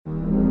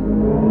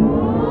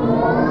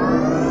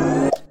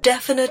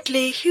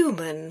definitely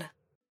human.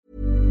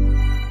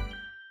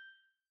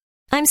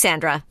 I'm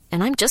Sandra,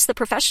 and I'm just the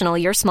professional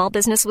your small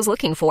business was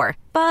looking for.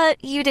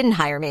 But you didn't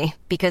hire me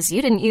because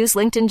you didn't use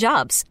LinkedIn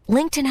Jobs.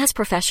 LinkedIn has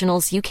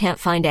professionals you can't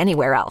find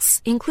anywhere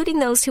else, including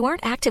those who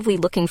aren't actively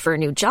looking for a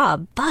new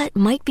job, but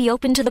might be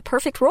open to the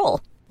perfect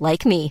role,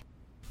 like me.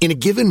 In a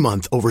given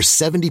month, over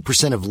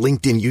 70% of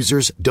LinkedIn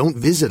users don't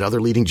visit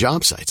other leading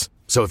job sites.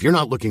 So if you're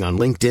not looking on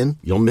LinkedIn,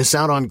 you'll miss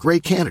out on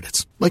great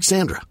candidates like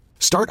Sandra.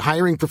 Start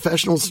hiring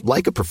professionals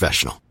like a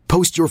professional.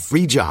 Post your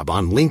free job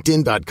on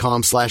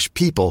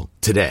linkedin.com/people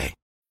today.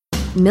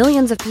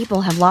 Millions of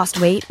people have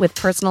lost weight with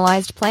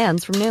personalized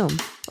plans from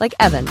Noom. Like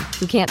Evan,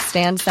 who can't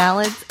stand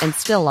salads and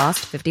still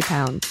lost 50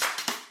 pounds.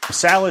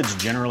 Salads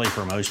generally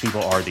for most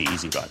people are the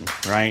easy button,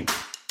 right?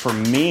 For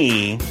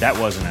me, that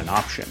wasn't an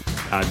option.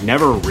 I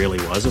never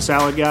really was a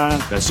salad guy.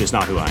 That's just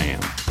not who I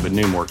am. But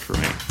Noom worked for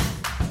me.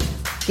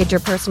 Get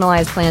your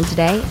personalized plan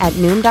today at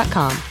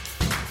Noom.com.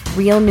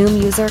 Real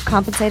Noom user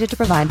compensated to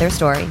provide their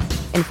story.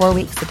 In 4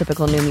 weeks, the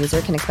typical Noom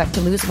user can expect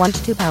to lose 1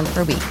 to 2 pounds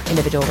per week.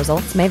 Individual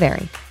results may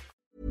vary.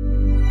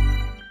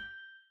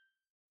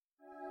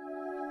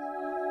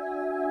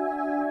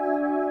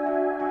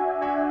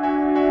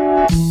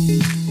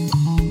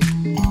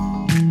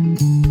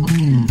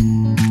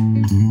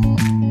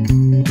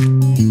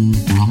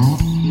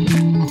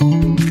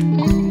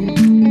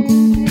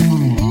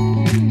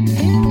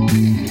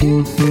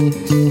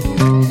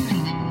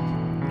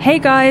 Hey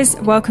guys,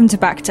 welcome to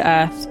Back to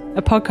Earth,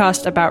 a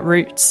podcast about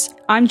roots.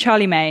 I'm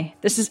Charlie May.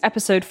 This is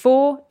episode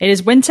 4. It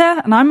is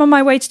winter and I'm on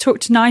my way to talk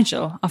to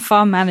Nigel, our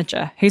farm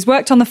manager, who's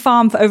worked on the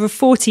farm for over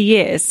 40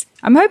 years.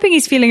 I'm hoping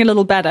he's feeling a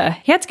little better.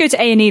 He had to go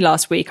to A&E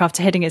last week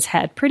after hitting his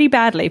head pretty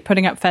badly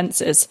putting up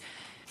fences.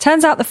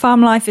 Turns out the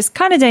farm life is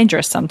kind of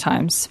dangerous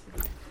sometimes.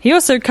 He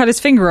also cut his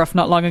finger off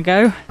not long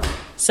ago,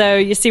 so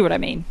you see what I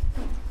mean.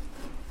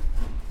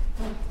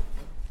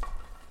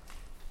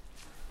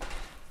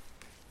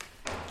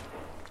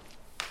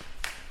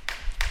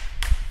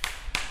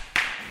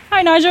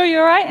 Hi Nigel, you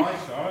alright? Hi,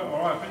 sorry.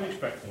 All right, I've been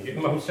expecting you.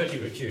 Mum said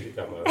you were due to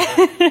come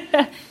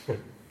over.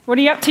 What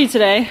are you up to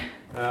today?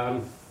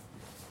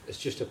 It's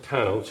just a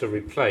panel to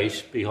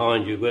replace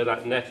behind you where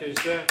that net is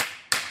there.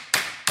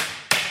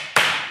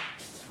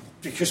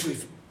 Because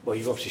you've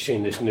obviously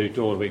seen this new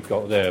door we've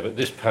got there, but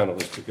this panel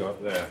is to go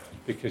up there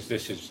because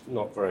this is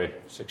not very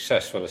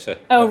successful.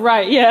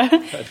 Right, yeah.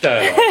 A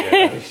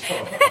daylight,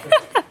 yeah.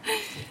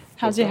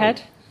 How's your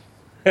head?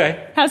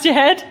 Hey? How's your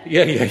head?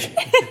 Yeah.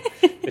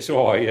 It's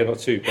all right, yeah, not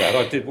too bad.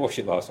 I did wash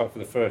it last night for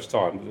the first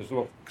time, but there's a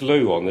lot of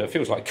glue on there. It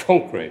feels like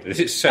concrete.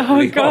 It's set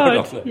really hard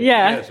on there.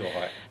 Yeah. It's all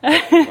right.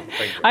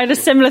 I had a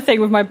similar thing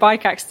with my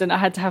bike accident. I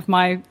had to have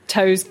my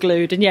toes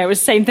glued, and it was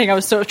the same thing. I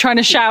was sort of trying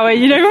to shower, with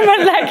my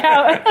leg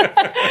out.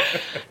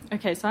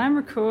 Okay, so I'm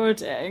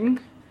recording.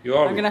 You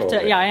are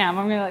recording? I am.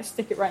 I'm going to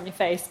stick it right in your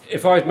face.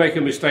 If I make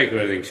a mistake or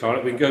anything,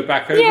 Charlotte, we can go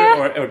back over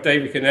it, or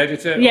David can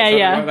edit it.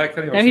 Yeah. Like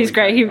that, no, he's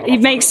great. He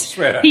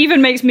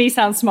even makes me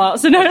sound smart,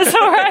 so no, it's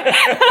all right.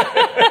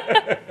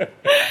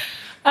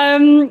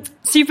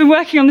 So you've been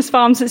working on this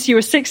farm since you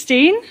were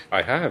 16?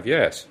 I have,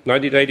 yes.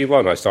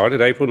 1981 I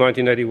started, April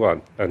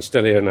 1981, and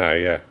still here now,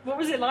 yeah. What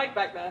was it like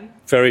back then?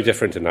 Very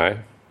different to now,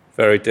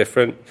 very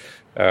different.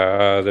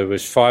 There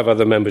was 5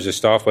 other members of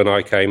staff when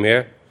I came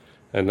here.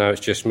 And now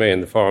it's just me,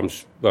 and the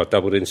farm's,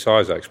 doubled in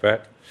size, I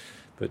expect.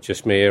 But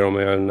just me here on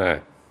my own now.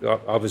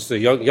 I was the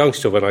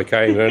youngster when I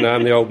came here, and now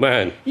I'm the old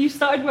man. You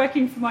started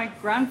working for my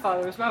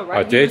grandfather as well,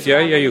 right? I did, yeah,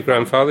 your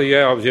grandfather,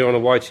 yeah. I was here on a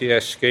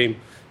YTS scheme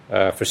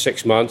for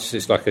 6 months.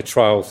 It's like a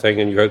trial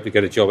thing, and you hope to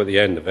get a job at the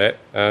end of it.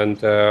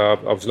 And I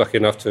was lucky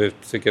enough to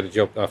get a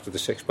job after the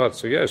 6 months.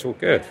 So, yeah, it's all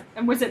good.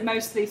 And was it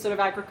mostly sort of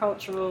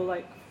agricultural,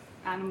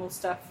 animal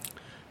stuff?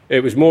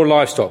 It was more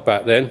livestock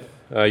back then.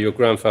 Your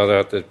grandfather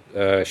had the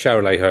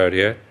Charolais herd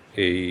here.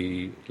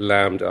 He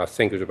lambed, I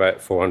think it was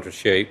about 400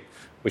 sheep,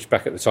 which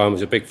back at the time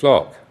was a big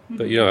flock. Mm-hmm.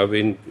 But,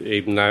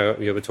 even now,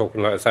 you were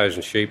talking like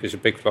 1,000 sheep. It's a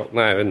big flock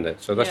now, isn't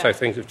it? So that's how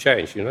things have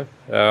changed,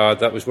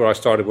 That was where I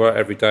started work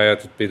every day. I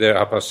had to be there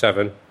at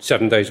 7:30,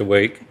 7 days a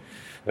week.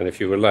 And if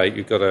you were late,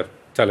 you got a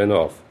telling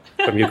off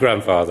from your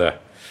grandfather.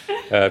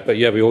 But,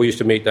 yeah, we all used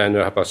to meet down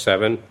there at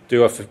 7:30,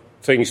 do our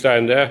things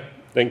down there,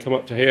 then come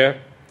up to here,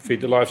 feed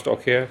the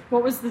livestock here.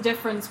 What was the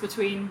difference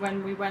between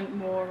when we went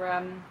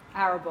more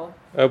arable?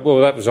 That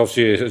was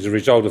obviously as a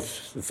result of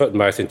the foot and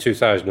mouth in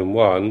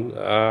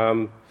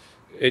 2001.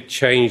 It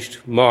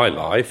changed my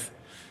life.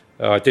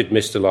 I did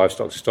miss the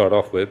livestock to start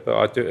off with, but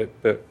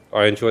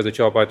I enjoy the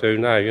job I do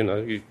now.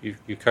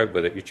 You cope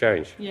with it, you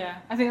change. Yeah,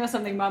 I think that's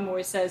something Mum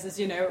always says.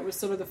 It was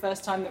sort of the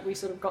first time that we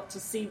sort of got to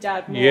see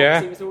Dad more.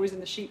 Yeah, he was always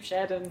in the sheep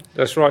shed, and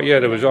that's right. Yeah,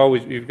 there was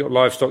always, you've got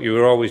livestock. You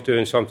were always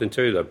doing something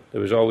to them.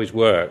 There was always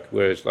work.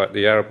 Whereas like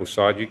the arable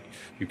side,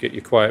 you get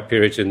your quiet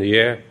periods in the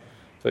year.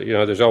 But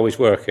there's always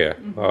work here.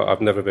 Mm-hmm.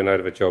 I've never been out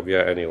of a job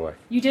yet, anyway.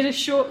 You did a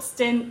short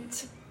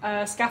stint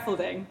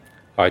scaffolding.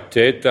 I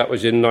did. That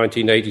was in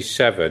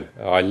 1987.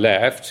 I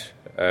left,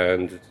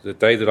 and the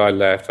day that I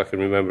left, I can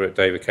remember it,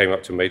 David came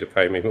up to me to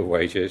pay me my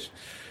wages,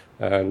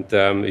 and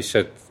he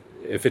said,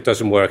 if it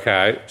doesn't work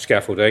out,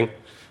 scaffolding,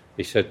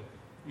 He said,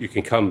 you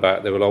can come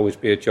back, there will always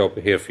be a job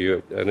here for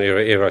you, and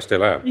here I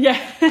still am.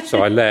 Yeah.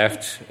 So I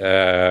left,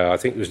 I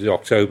think it was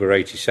October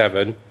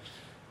 87.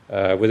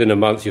 Within a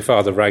month, your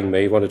father rang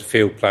me, wanted a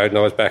field ploughed, and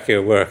I was back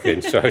here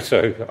working.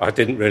 So I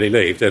didn't really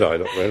leave, did I?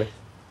 Not really.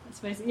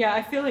 That's amazing. Yeah,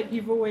 I feel like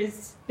you've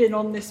always been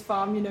on this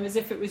farm, you know, as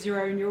if it was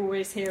your own. You're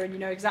always here and you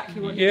know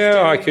exactly what you're doing.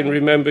 Yeah, I can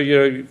remember, you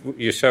know,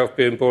 yourself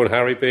being born,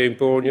 Harry being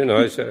born, you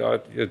know,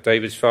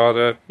 David's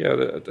father.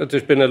 Yeah,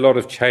 there's been a lot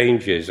of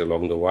changes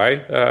along the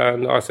way,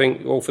 and I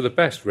think all for the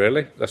best,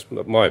 really. That's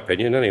my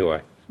opinion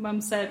anyway.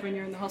 Mum said when you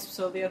were in the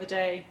hospital the other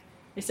day,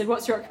 they said,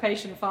 what's your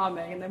occupation?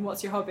 Farming. And then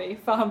what's your hobby?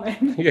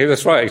 Farming. Yeah,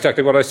 that's right,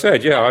 exactly what I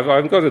said. Yeah, I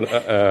haven't got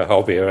a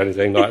hobby or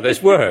anything like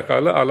this. Work. I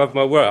love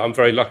my work. I'm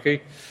very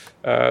lucky.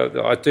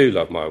 I do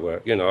love my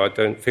work. You know, I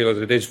don't feel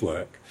that it is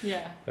work.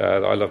 Yeah.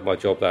 I love my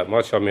job that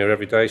much. I'm here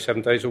every day,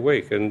 7 days a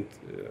week, and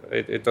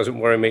it doesn't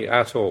worry me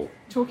at all.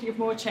 Talking of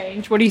more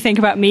change, what do you think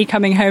about me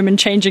coming home and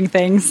changing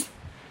things?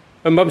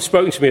 And Mum's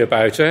spoken to me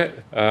about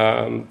it.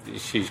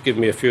 She's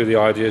given me a few of the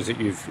ideas that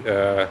you've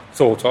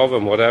thought of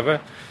and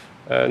whatever.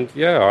 And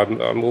yeah,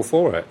 I'm all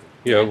for it.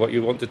 You know, what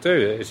you want to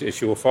do,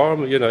 it's your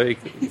farm, you know.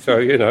 So,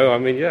 you know, I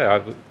mean,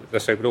 yeah,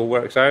 let's hope it all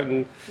works out.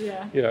 And,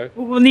 yeah. You know.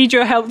 Well, we'll need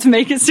your help to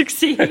make it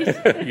succeed.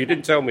 You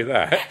didn't tell me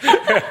that.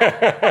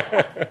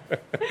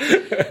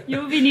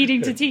 You'll be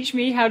needing to teach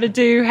me how to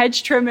do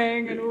hedge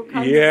trimming and all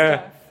kinds of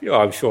stuff. Yeah,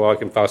 I'm sure I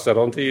can pass that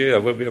on to you.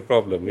 That won't be a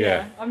problem,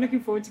 yeah. I'm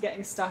looking forward to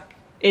getting stuck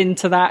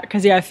into that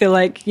because I feel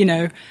like, you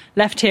know,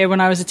 left here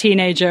when I was a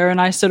teenager and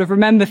I sort of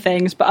remember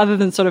things, but other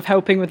than sort of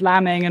helping with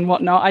lambing and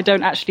whatnot, I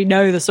don't actually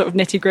know the sort of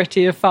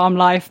nitty-gritty of farm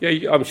life.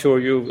 Yeah, I'm sure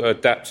you'll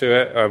adapt to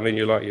it. I mean,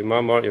 you're like your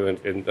mum, aren't you,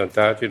 and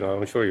dad, you know,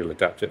 I'm sure you'll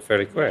adapt to it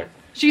fairly quick.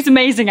 She's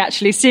amazing,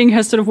 actually, seeing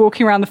her sort of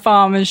walking around the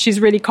farm, and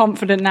she's really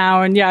confident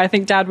now, and yeah, I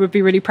think Dad would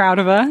be really proud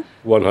of her.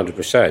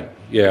 100%.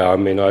 Yeah, I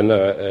mean, I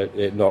know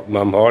it knocked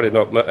Mum hard, it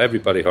knocked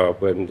everybody hard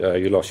when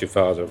you lost your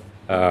father.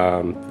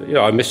 You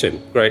know, I miss him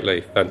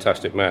greatly,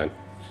 fantastic man.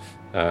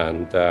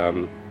 And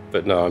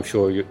but no, I'm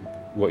sure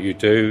what you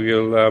do,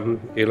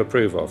 you'll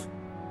approve of.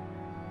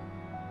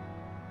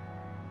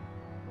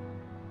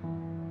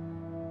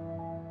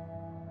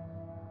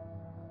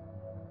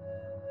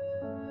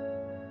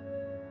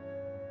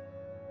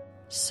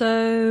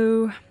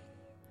 So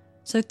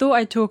thought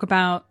I'd talk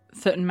about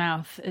foot and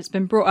mouth. It's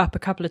been brought up a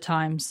couple of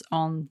times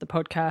on the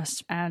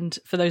podcast, and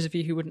for those of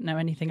you who wouldn't know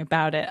anything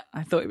about it,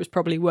 I thought it was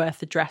probably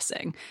worth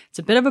addressing. It's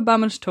a bit of a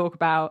bummer to talk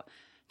about.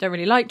 Don't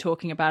really like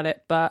talking about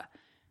it, but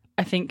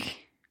I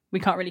think we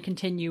can't really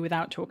continue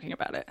without talking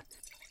about it.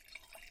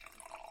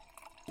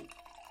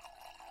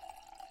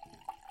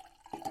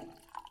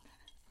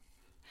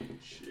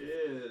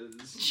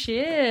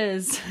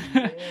 Cheers.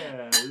 Yeah,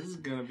 this is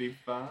gonna be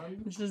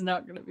fun. This is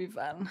not gonna be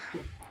fun.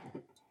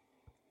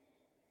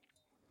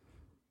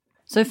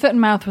 So foot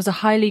and mouth was a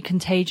highly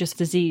contagious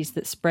disease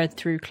that spread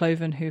through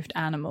cloven-hoofed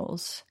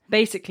animals.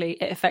 Basically,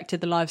 it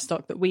affected the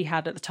livestock that we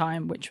had at the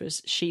time, which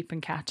was sheep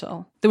and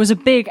cattle. There was a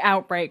big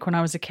outbreak when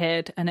I was a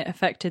kid, and it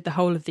affected the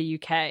whole of the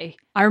UK.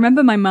 I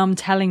remember my mum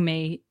telling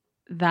me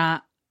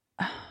that,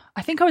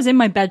 I think I was in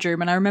my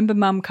bedroom, and I remember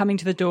Mum coming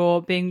to the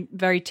door being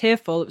very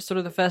tearful. It was sort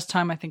of the first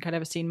time I think I'd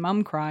ever seen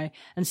Mum cry,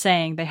 and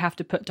saying they have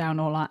to put down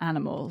all our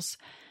animals.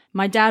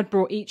 My dad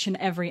brought each and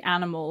every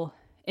animal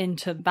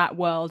into that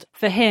world.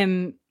 For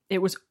him,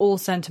 it was all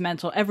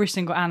sentimental. Every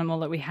single animal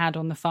that we had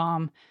on the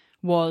farm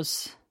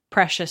was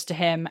precious to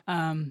him,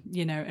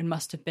 you know, and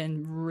must have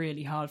been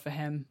really hard for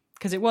him.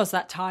 Because it was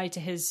that tie to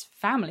his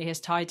family, his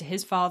tie to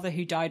his father,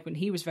 who died when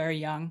he was very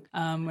young,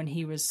 when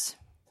he was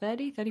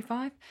 30,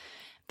 35.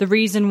 The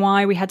reason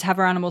why we had to have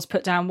our animals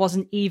put down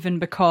wasn't even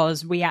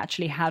because we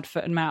actually had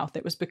foot and mouth.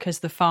 It was because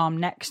the farm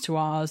next to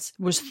ours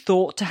was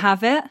thought to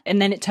have it. And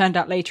then it turned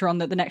out later on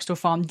that the next door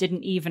farm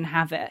didn't even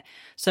have it.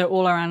 So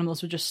all our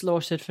animals were just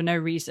slaughtered for no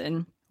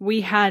reason.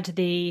 We had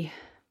the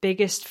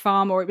biggest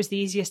farm, or it was the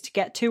easiest to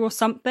get to or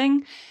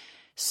something.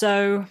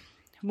 So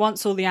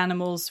once all the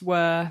animals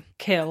were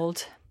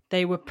killed,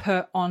 they were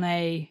put on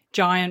a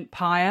giant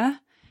pyre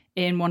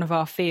in one of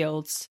our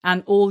fields,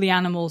 and all the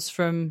animals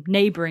from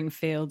neighbouring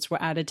fields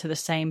were added to the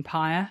same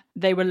pyre.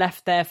 They were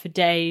left there for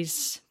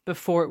days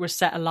before it was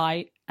set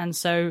alight, and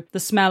so the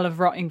smell of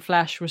rotting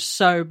flesh was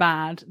so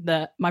bad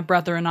that my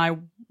brother and I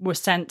were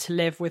sent to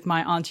live with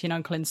my auntie and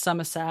uncle in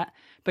Somerset,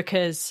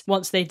 because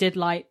once they did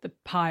light the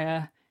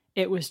pyre,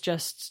 it was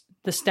just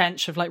the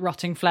stench of like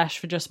rotting flesh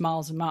for just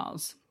miles and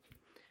miles.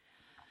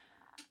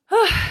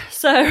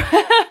 So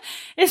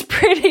it's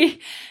pretty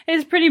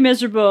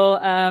miserable,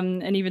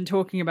 and even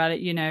talking about it,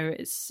 you know,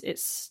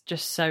 it's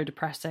just so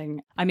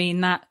depressing. I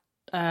mean, that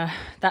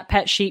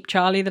pet sheep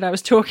Charlie that I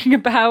was talking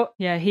about,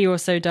 yeah, he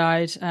also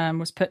died,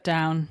 was put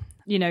down.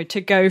 You know,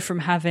 to go from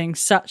having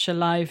such a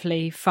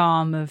lively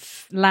farm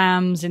of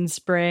lambs in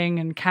spring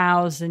and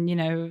cows, and, you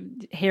know,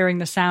 hearing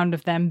the sound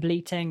of them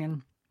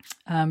bleating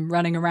and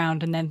running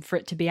around, and then for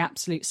it to be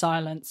absolute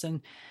silence.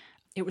 And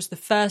it was the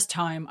first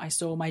time I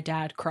saw my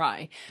dad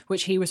cry,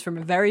 which he was from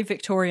a very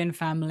Victorian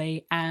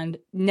family and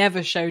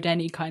never showed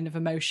any kind of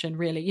emotion,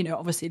 really, you know,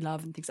 obviously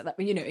love and things like that.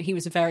 But, you know, he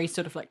was a very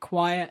sort of like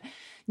quiet,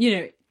 you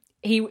know,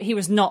 he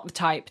was not the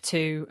type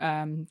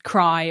to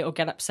cry or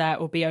get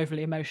upset or be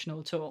overly emotional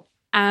at all.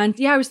 And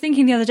yeah, I was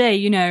thinking the other day,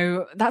 you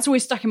know, that's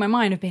always stuck in my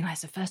mind of being like,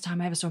 it's the first time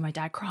I ever saw my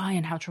dad cry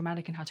and how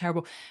traumatic and how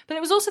terrible. But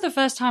it was also the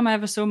first time I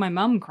ever saw my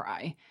mum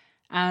cry.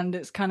 And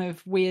it's kind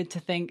of weird to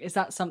think, is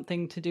that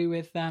something to do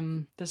with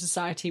the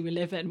society we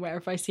live in, where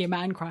if I see a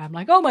man cry, I'm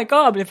like, oh my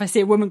God. But if I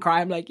see a woman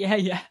cry, I'm like, yeah.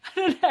 I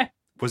don't know.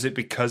 Was it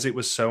because it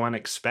was so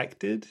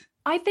unexpected?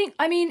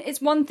 I mean, it's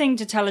one thing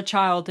to tell a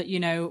child that, you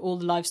know, all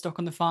the livestock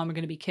on the farm are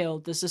going to be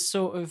killed. There's a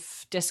sort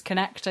of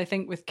disconnect, I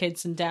think, with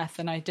kids and death.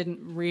 And I didn't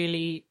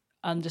really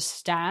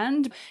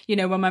understand. You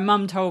know, when my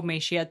mum told me,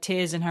 she had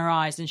tears in her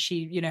eyes and she,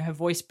 you know, her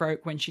voice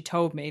broke when she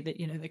told me that,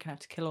 you know, they're gonna have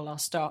to kill all our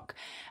stock.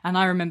 And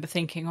I remember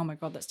thinking, oh my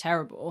God, that's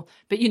terrible.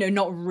 But, you know,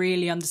 not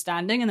really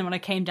understanding. And then when I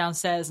came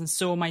downstairs and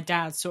saw my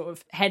dad sort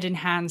of head in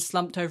hand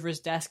slumped over his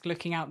desk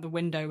looking out the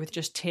window with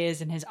just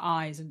tears in his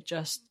eyes, and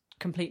just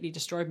completely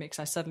destroyed me, because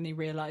I suddenly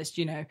realized,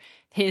 you know,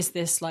 here's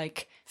this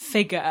like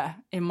figure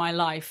in my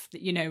life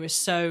that, you know, is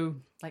so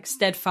like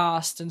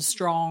steadfast and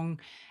strong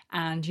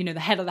and, you know, the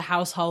head of the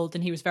household,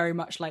 and he was very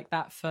much like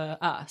that for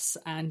us.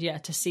 And yeah,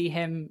 to see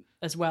him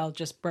as well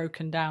just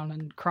broken down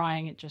and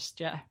crying, it just,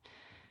 yeah,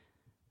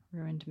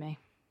 ruined me.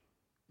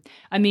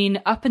 I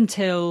mean, up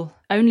until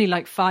only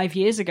like 5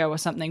 years ago or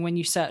something, when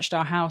you searched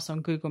our house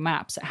on Google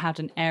Maps, it had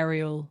an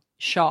aerial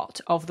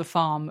shot of the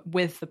farm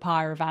with the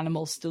pyre of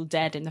animals still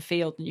dead in the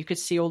field, and you could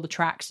see all the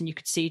tracks, and you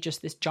could see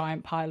just this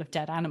giant pile of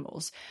dead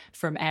animals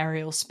from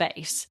aerial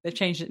space. They've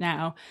changed it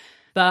now,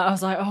 but I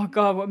was like, oh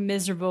God, what a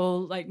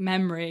miserable like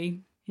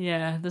memory.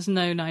 Yeah, there's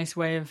no nice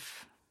way of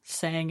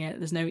saying it.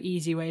 There's no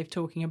easy way of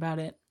talking about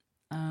it.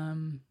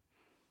 Do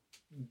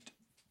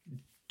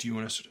you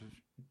want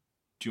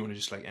to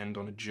just like end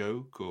on a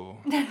joke, or?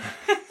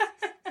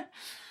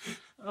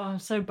 Oh, I'm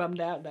so bummed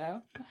out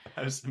now.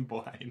 Have some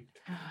wine.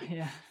 Oh,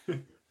 yeah.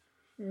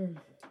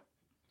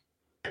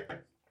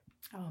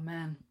 Oh,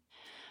 man.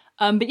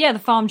 But yeah, the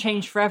farm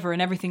changed forever, and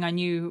everything I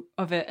knew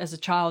of it as a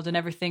child and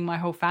everything my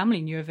whole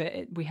family knew of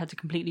it, we had to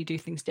completely do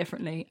things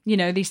differently. You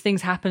know, these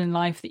things happen in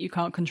life that you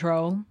can't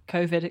control.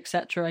 COVID,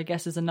 etc., I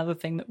guess, is another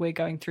thing that we're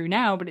going through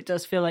now, but it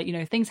does feel like, you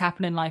know, things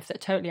happen in life that are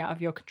totally out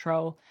of your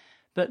control,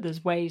 but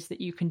there's ways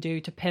that you can do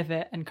to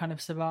pivot and kind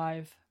of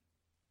survive.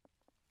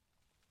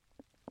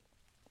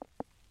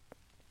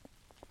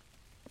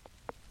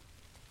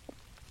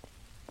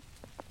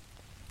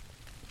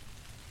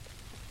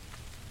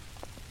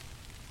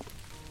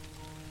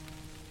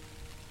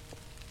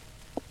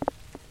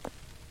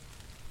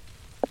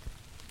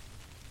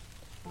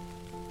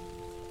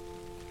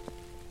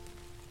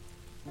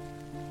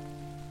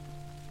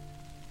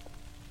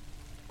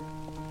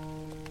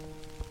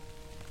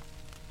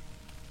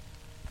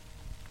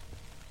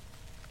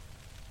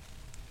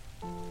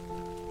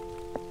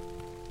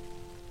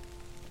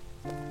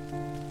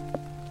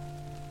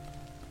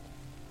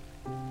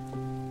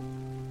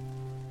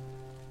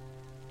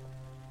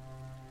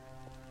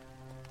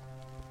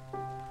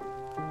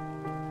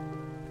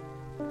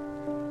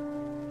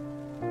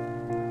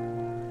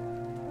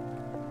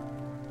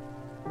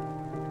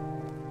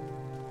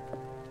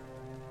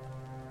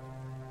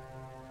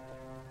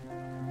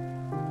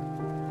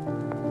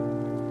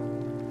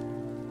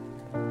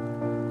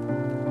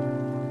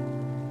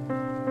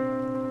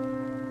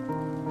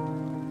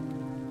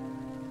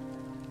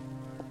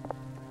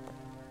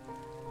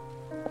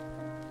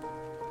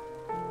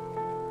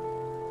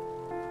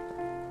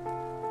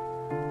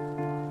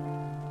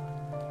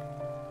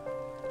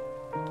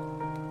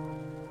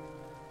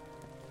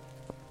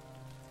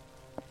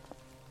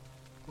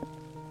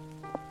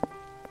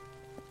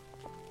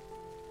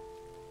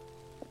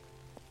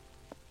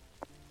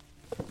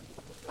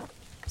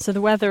 So the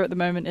weather at the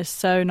moment is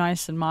so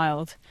nice and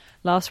mild.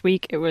 Last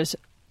week it was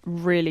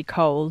really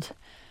cold.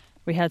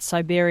 We had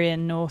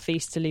Siberian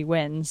northeasterly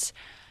winds,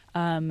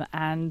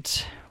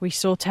 and we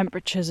saw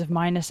temperatures of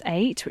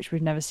 -8, which we've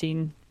never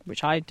seen,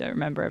 which I don't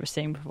remember ever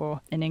seeing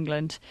before in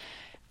England.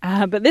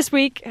 But this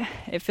week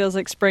it feels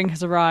like spring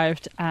has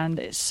arrived, and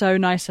it's so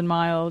nice and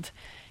mild.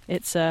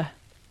 It's a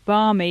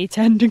balmy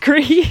 10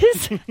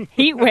 degrees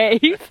heat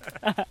wave.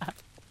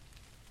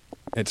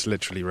 It's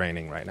literally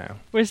raining right now.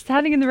 We're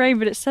standing in the rain,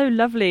 but it's so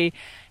lovely.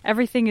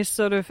 Everything is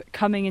sort of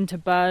coming into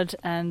bud,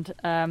 and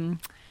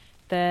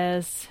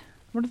there's...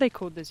 What are they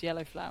called, those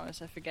yellow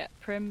flowers? I forget.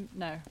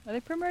 No. Are they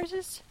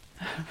primroses?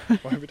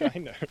 Why would I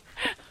know?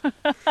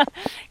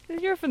 Because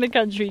you're from the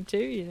country too.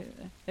 You know,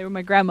 they were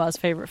my grandma's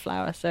favourite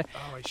flower, so...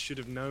 Oh, I should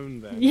have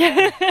known then.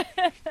 Yeah.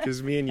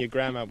 Because me and your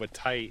grandma were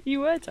tight. You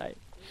were tight.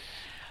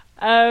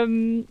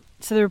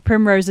 So there are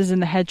primroses in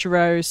the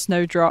hedgerows,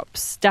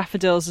 snowdrops,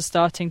 daffodils are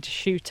starting to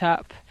shoot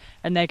up,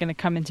 and they're going to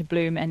come into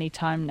bloom any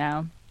time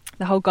now.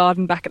 The whole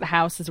garden back at the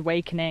house is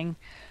awakening.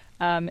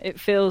 It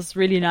feels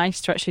really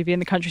nice to actually be in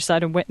the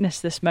countryside and witness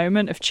this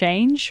moment of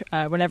change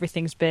when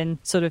everything's been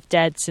sort of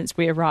dead since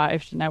we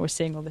arrived, and now we're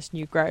seeing all this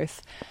new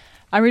growth.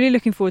 I'm really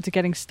looking forward to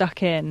getting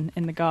stuck in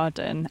the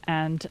garden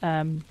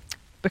and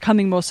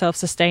becoming more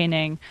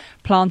self-sustaining,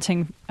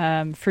 planting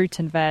fruit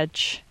and veg.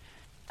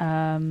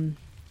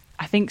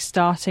 I think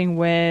starting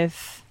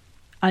with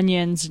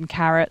onions and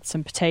carrots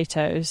and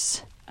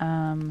potatoes.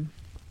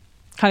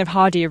 Kind of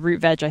hardier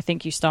root veg, I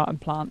think you start and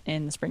plant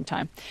in the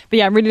springtime. But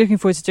yeah, I'm really looking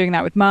forward to doing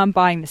that with Mum,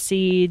 buying the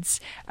seeds,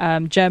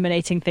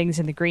 germinating things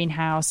in the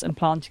greenhouse and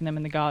planting them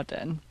in the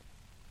garden.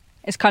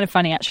 It's kind of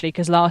funny, actually,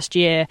 because last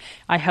year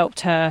I helped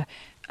her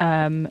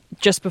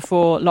just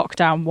before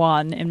lockdown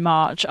 1 in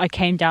March. I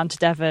came down to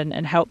Devon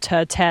and helped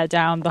her tear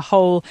down the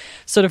whole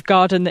sort of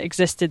garden that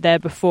existed there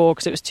before,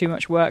 because it was too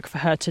much work for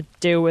her to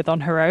deal with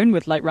on her own,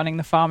 with like running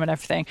the farm and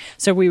everything.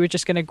 So we were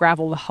just going to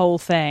gravel the whole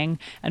thing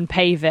and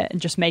pave it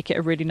and just make it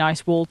a really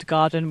nice walled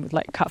garden with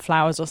like cut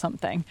flowers or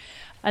something.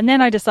 And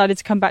then I decided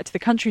to come back to the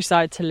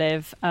countryside to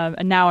live,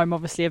 and now I'm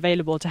obviously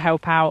available to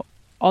help out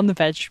on the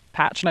veg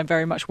patch, and I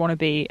very much want to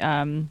be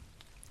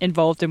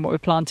involved in what we're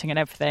planting and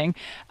everything,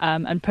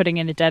 and putting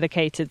in a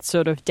dedicated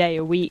sort of day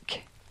a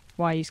week.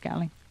 Why are you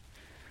scowling?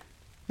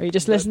 Are you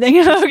just listening?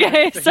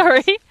 Okay,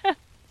 sorry.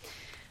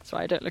 That's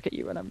why I don't look at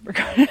you when I'm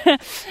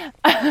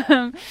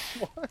recording.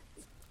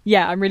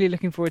 Yeah, I'm really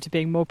looking forward to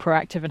being more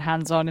proactive and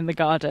hands-on in the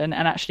garden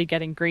and actually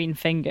getting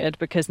green-fingered,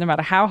 because no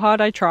matter how hard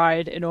I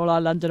tried in all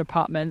our London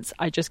apartments,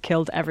 I just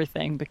killed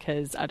everything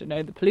because, I don't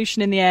know, the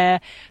pollution in the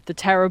air, the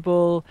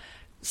terrible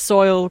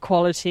soil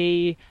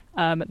quality,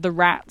 the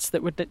rats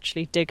that would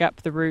literally dig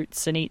up the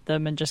roots and eat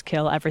them and just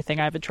kill everything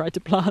I ever tried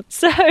to plant.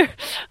 So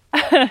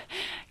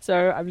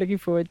I'm looking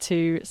forward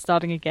to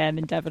starting again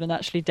in Devon and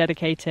actually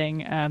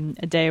dedicating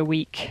a day a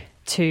week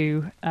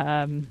to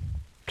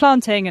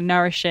planting and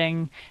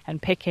nourishing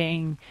and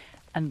picking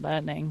and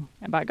learning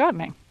about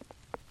gardening.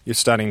 You're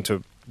starting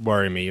to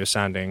worry me. You're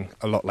sounding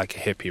a lot like a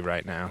hippie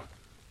right now.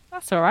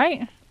 That's all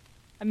right.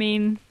 I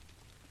mean,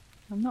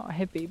 I'm not a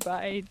hippie, but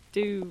I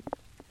do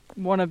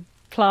want to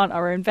plant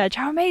our own veg.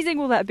 How amazing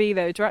will that be,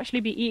 though, to actually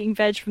be eating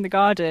veg from the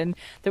garden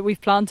that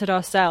we've planted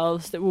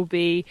ourselves, that will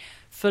be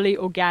fully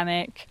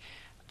organic.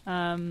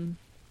 I'd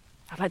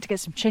like to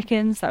get some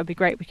chickens. That would be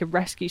great. We could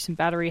rescue some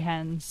battery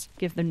hens,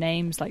 give them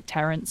names like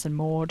Terence and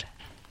Maud.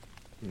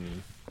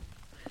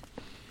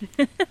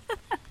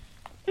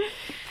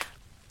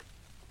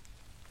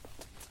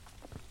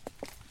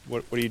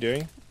 What are you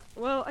doing?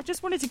 Well, I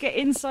just wanted to get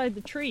inside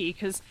the tree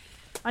because,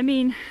 I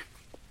mean...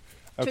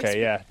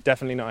 Okay, yeah,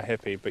 definitely not a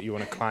hippie, but you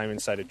want to climb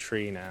inside a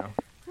tree now.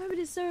 No, but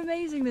it's so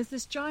amazing. There's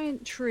this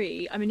giant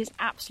tree. I mean, it's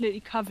absolutely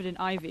covered in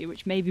ivy,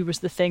 which maybe was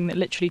the thing that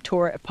literally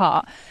tore it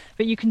apart.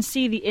 But you can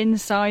see the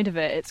inside of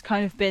it. It's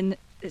kind of been...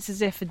 It's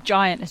as if a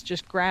giant has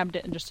just grabbed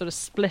it and just sort of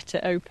split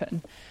it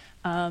open.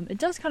 It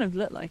does kind of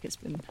look like it's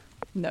been...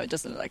 No, it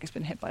doesn't look like it's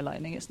been hit by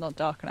lightning. It's not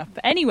dark enough.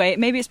 But anyway,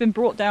 maybe it's been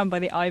brought down by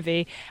the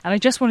ivy, and I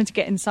just wanted to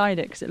get inside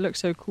it because it looks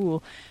so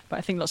cool. But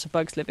I think lots of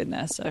bugs live in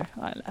there, so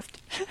I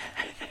left.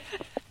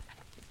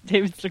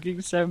 David's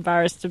looking so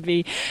embarrassed to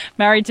be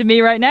married to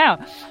me right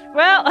now.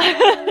 Well...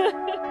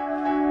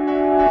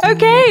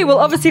 Okay, well,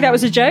 obviously that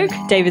was a joke.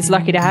 David's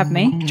lucky to have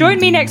me. Join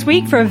me next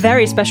week for a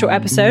very special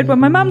episode when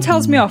my mum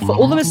tells me off for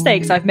all the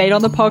mistakes I've made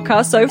on the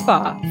podcast so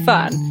far.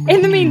 Fun.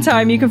 In the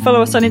meantime, you can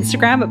follow us on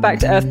Instagram at Back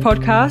to Earth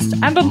Podcast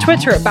and on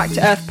Twitter at Back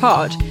to Earth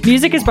Pod.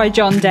 Music is by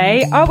John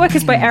Day, artwork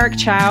is by Eric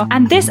Chow,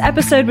 and this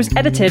episode was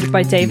edited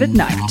by David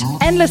Knight.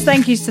 Endless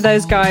thank yous to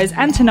those guys,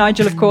 and to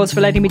Nigel, of course, for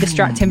letting me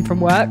distract him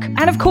from work.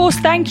 And of course,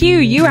 thank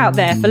you out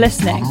there, for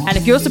listening. And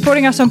if you're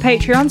supporting us on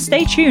Patreon,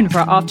 stay tuned for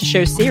our after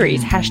show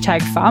series,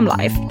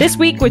 #FarmLife. This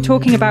week, we're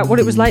talking about what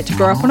it was like to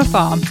grow up on a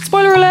farm.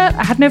 Spoiler alert,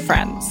 I had no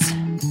friends.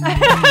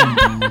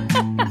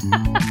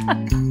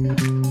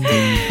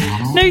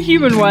 No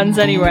human ones,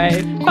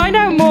 anyway. Find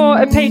out more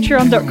at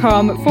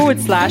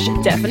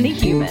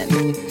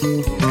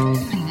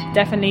patreon.com/definitelyhuman.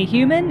 Definitely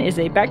Human is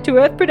a Back to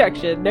Earth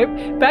production.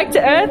 Nope, Back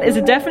to Earth is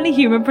a Definitely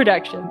Human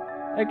production.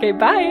 Okay,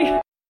 bye.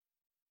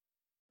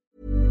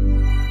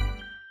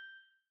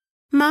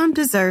 Mom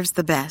deserves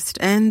the best,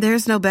 and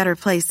there's no better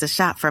place to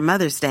shop for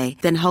Mother's Day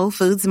than Whole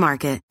Foods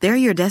Market. They're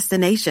your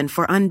destination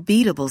for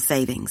unbeatable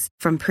savings,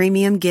 from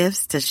premium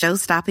gifts to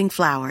show-stopping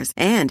flowers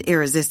and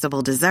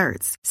irresistible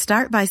desserts.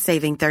 Start by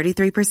saving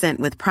 33%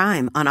 with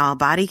Prime on all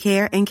body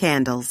care and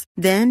candles.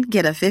 Then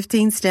get a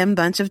 15-stem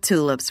bunch of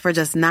tulips for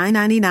just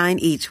 $9.99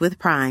 each with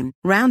Prime.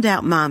 Round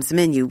out Mom's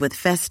menu with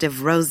festive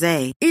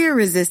rosé,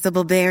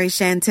 irresistible berry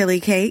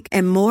chantilly cake,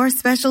 and more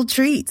special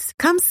treats.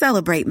 Come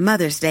celebrate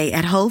Mother's Day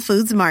at Whole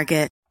Foods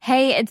Market.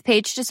 Hey, it's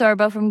Paige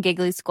DeSorbo from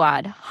Giggly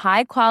Squad.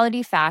 High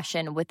quality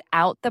fashion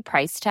without the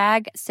price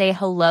tag. Say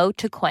hello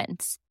to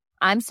Quince.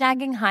 I'm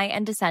snagging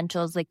high-end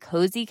essentials like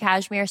cozy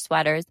cashmere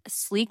sweaters,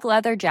 sleek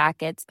leather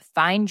jackets,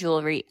 fine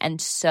jewelry,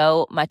 and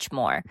so much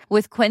more.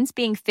 With Quince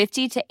being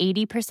 50 to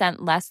 80%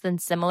 less than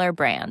similar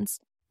brands.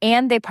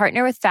 And they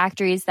partner with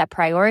factories that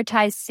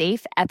prioritize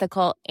safe,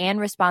 ethical, and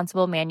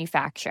responsible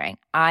manufacturing.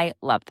 I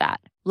love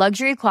that.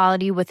 Luxury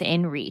quality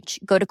within reach.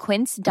 Go to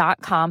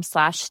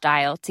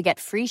quince.com/style to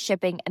get free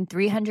shipping and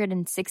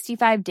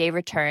 365-day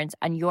returns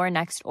on your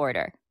next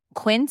order.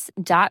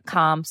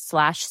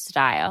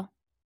 Quince.com/style.